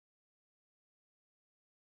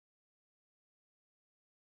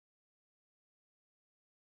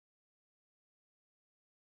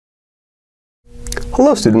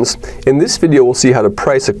Hello students, in this video we'll see how to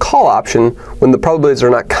price a call option when the probabilities are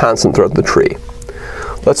not constant throughout the tree.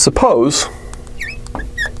 Let's suppose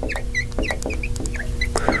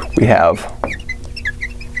we have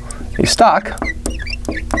a stock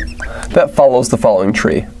that follows the following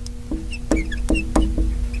tree.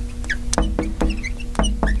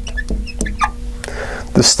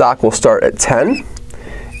 The stock will start at 10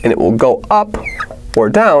 and it will go up or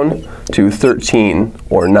down to 13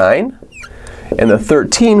 or 9. And the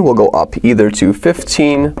 13 will go up either to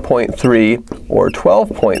 15.3 or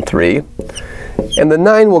 12.3. And the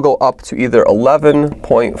 9 will go up to either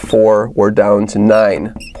 11.4 or down to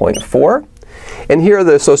 9.4. And here are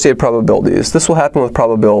the associated probabilities. This will happen with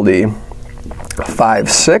probability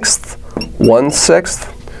 5/6, 1/6,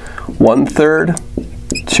 1/3,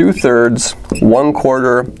 2/3,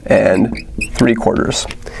 1/4, and 3/4.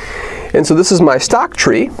 And so this is my stock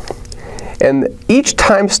tree. And each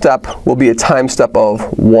time step will be a time step of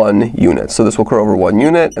 1 unit. So this will occur over 1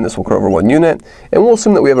 unit, and this will occur over 1 unit. And we'll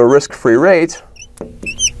assume that we have a risk-free rate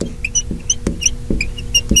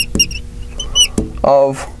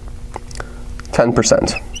of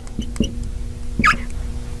 10%.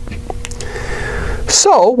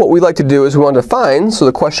 So what we'd like to do is we want to find, so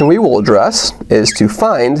the question we will address is to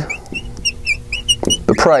find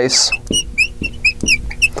the price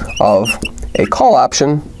of a call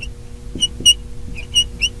option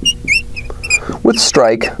with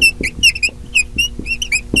strike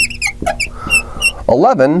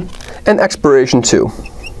 11 and expiration 2.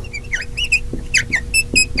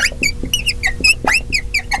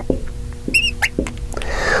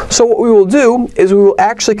 So what we will do is we will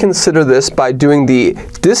actually consider this by doing the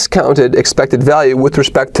discounted expected value with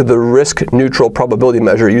respect to the risk-neutral probability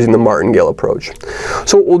measure using the martingale approach.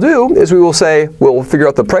 So what we'll do is we will say, we'll figure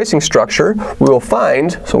out the pricing structure. We will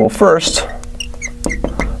find, so we'll first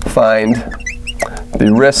find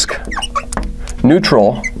the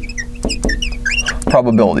risk-neutral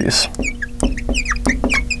probabilities.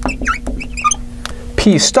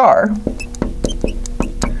 P star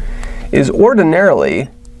is ordinarily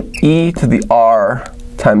e to the r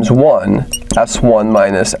times 1, S1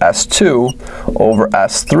 minus S2 over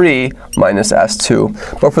S3 minus S2.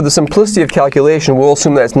 But for the simplicity of calculation, we'll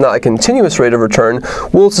assume that it's not a continuous rate of return.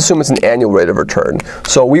 We'll just assume it's an annual rate of return.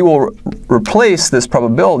 So we will replace this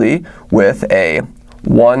probability with a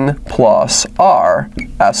 1 plus r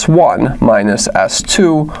S1 minus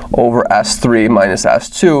S2 over S3 minus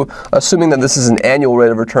S2, assuming that this is an annual rate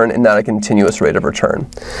of return and not a continuous rate of return.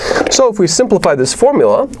 So if we simplify this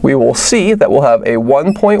formula, we will see that we'll have a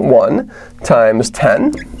 1.1 times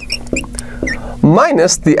 10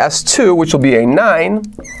 minus the S2, which will be a 9,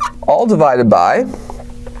 all divided by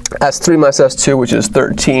S3 minus S2, which is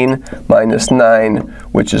 13, minus 9,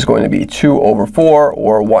 which is going to be 2 over 4,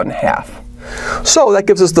 or 1/2. So that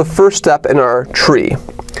gives us the first step in our tree.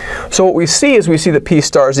 So what we see is we see that P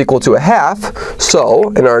star is equal to 1/2.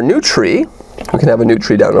 So in our new tree, we can have a new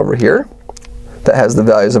tree down over here that has the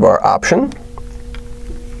values of our option.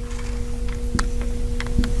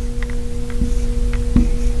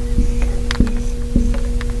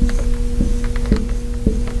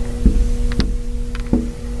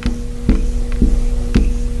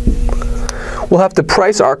 We'll have to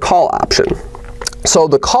price our call option. So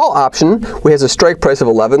the call option, we has a strike price of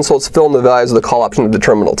 11, so let's fill in the values of the call option at the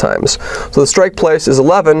terminal times. So the strike price is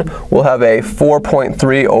 11, we'll have a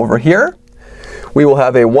 4.3 over here. We will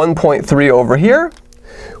have a 1.3 over here.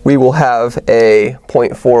 We will have a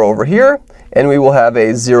 0.4 over here. And we will have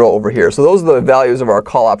a 0 over here. So those are the values of our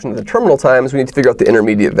call option at the terminal times. We need to figure out the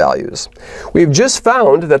intermediate values. We've just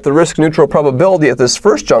found that the risk-neutral probability at this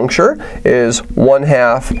first juncture is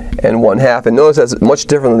 1/2 and 1/2. And notice that's much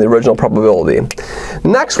different than the original probability.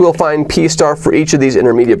 Next, we'll find P star for each of these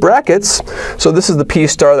intermediate brackets. So this is the P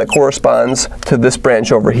star that corresponds to this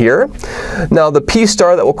branch over here. Now the P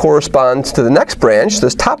star that will correspond to the next branch,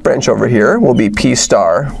 this top branch over here, will be P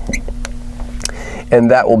star. And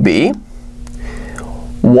that will be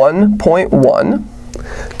 1.1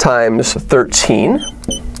 times 13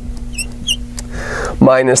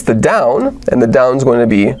 minus the down, and the down is going to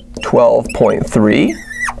be 12.3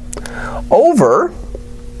 over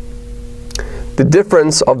the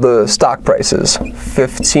difference of the stock prices,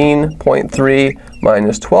 15.3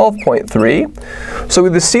 minus 12.3. So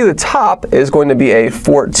we see the top is going to be a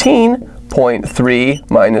 14.3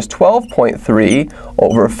 minus 12.3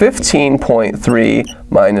 over 15.3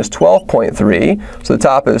 minus 12.3. So the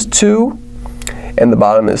top is 2 and the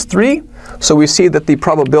bottom is 3. So we see that the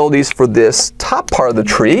probabilities for this top part of the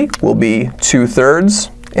tree will be 2/3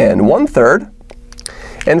 and 1/3.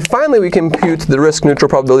 And finally, we compute the risk-neutral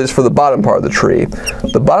probabilities for the bottom part of the tree.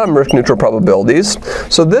 The bottom risk-neutral probabilities.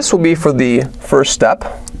 So this will be for the first step.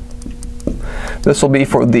 This will be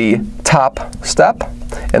for the top step.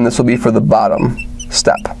 And this will be for the bottom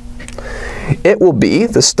step. It will be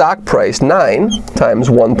the stock price 9 times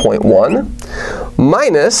 1.1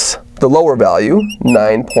 minus the lower value,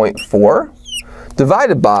 9.4,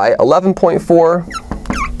 divided by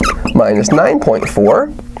 11.4 minus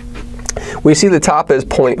 9.4. We see the top is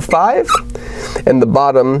 0.5 and the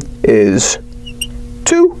bottom is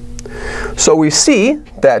 2. So we see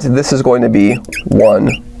that this is going to be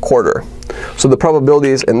 1/4. So the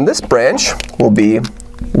probabilities in this branch will be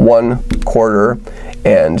 1/4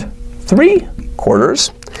 and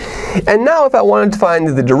 3/4. And now if I wanted to find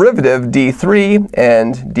the derivative d3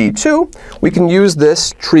 and d2, we can use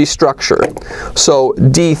this tree structure. So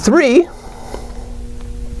d3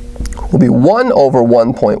 will be 1 over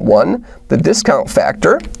 1.1, the discount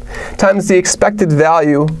factor, times the expected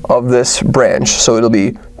value of this branch. So it'll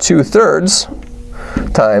be 2/3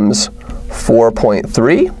 times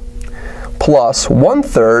 4.3 plus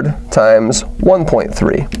 1/3 times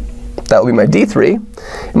 1.3. That will be my d3.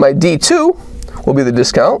 And my d2 will be the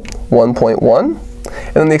discount, 1.1,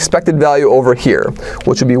 and then the expected value over here,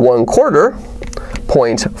 which would be 1/4,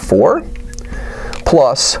 0.4,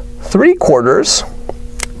 plus 3/4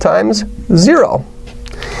 times 0.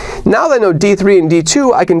 Now that I know d3 and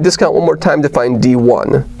d2, I can discount one more time to find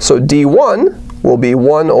d1. So d1 will be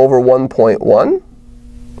 1 over 1.1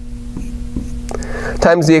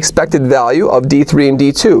 times the expected value of d3 and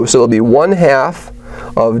d2. So it'll be 1/2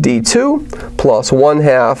 of d2 plus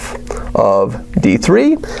 1/2 of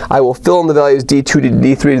d3. I will fill in the values d2 to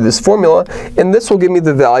d3 to this formula, and this will give me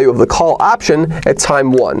the value of the call option at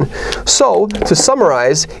time 1. So, to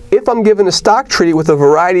summarize, if I'm given a stock tree with a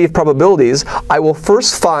variety of probabilities, I will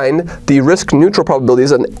first find the risk-neutral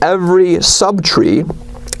probabilities on every subtree.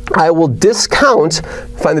 I will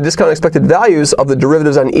find the discount expected values of the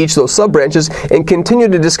derivatives on each of those sub-branches, and continue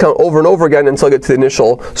to discount over and over again until I get to the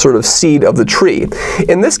initial sort of seed of the tree.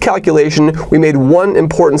 In this calculation, we made one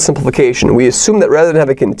important simplification. We assume that rather than have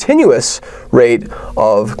a continuous rate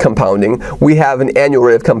of compounding, we have an annual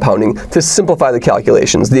rate of compounding to simplify the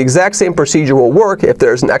calculations. The exact same procedure will work if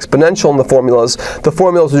there's an exponential in the formulas. The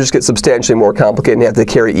formulas will just get substantially more complicated and have to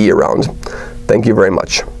carry e around. Thank you very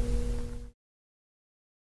much.